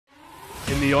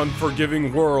In the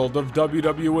unforgiving world of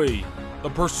WWE, the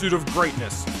pursuit of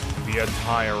greatness can be a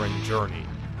tiring journey.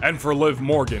 And for Liv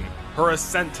Morgan, her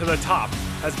ascent to the top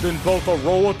has been both a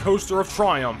roller coaster of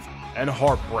triumph and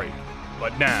heartbreak.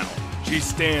 But now, she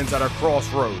stands at a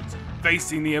crossroads,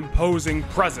 facing the imposing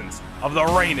presence of the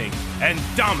reigning and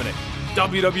dominant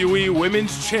WWE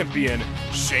Women's Champion,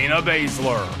 Shayna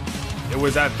Baszler. It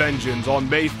was at Vengeance on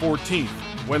May 14th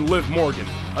when Liv Morgan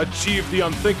achieved the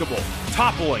unthinkable,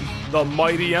 toppling the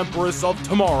mighty Empress of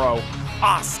Tomorrow,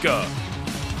 Asuka.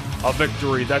 A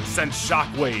victory that sent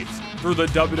shockwaves through the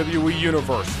WWE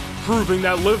Universe, proving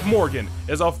that Liv Morgan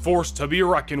is a force to be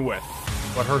reckoned with.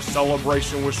 But her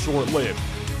celebration was short-lived.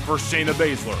 For Shayna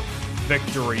Baszler,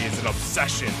 victory is an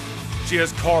obsession. She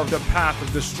has carved a path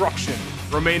of destruction,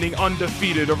 remaining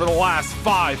undefeated over the last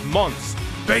 5 months.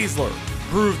 Baszler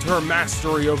proved her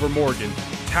mastery over Morgan,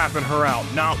 tapping her out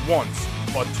not once,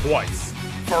 but twice.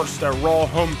 First at Raw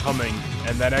Homecoming,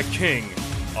 and then at King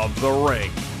of the Ring.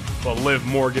 But Liv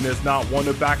Morgan is not one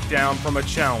to back down from a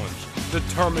challenge.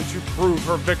 Determined to prove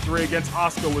her victory against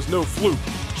Asuka was no fluke,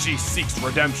 she seeks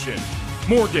redemption.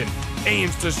 Morgan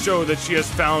aims to show that she has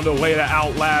found a way to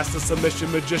outlast the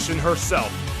submission magician herself.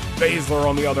 Baszler,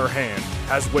 on the other hand,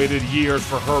 has waited years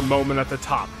for her moment at the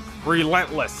top.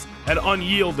 Relentless and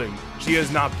unyielding, she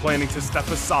is not planning to step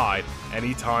aside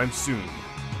anytime soon.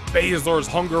 Baszler's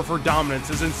hunger for dominance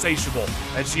is insatiable,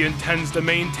 and she intends to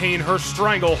maintain her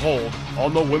stranglehold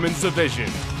on the women's division.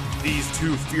 These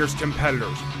two fierce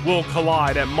competitors will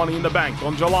collide at Money in the Bank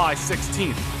on July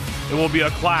 16th. It will be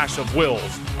a clash of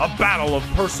wills, a battle of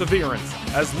perseverance,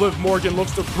 as Liv Morgan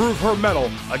looks to prove her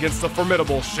mettle against the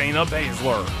formidable Shayna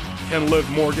Baszler. Can Liv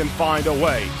Morgan find a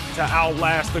way to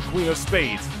outlast the Queen of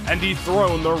Spades and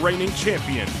dethrone the reigning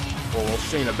champion? Or will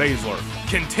Shayna Baszler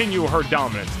continue her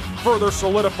dominance, further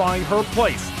solidifying her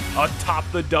place atop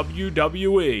the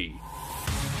WWE?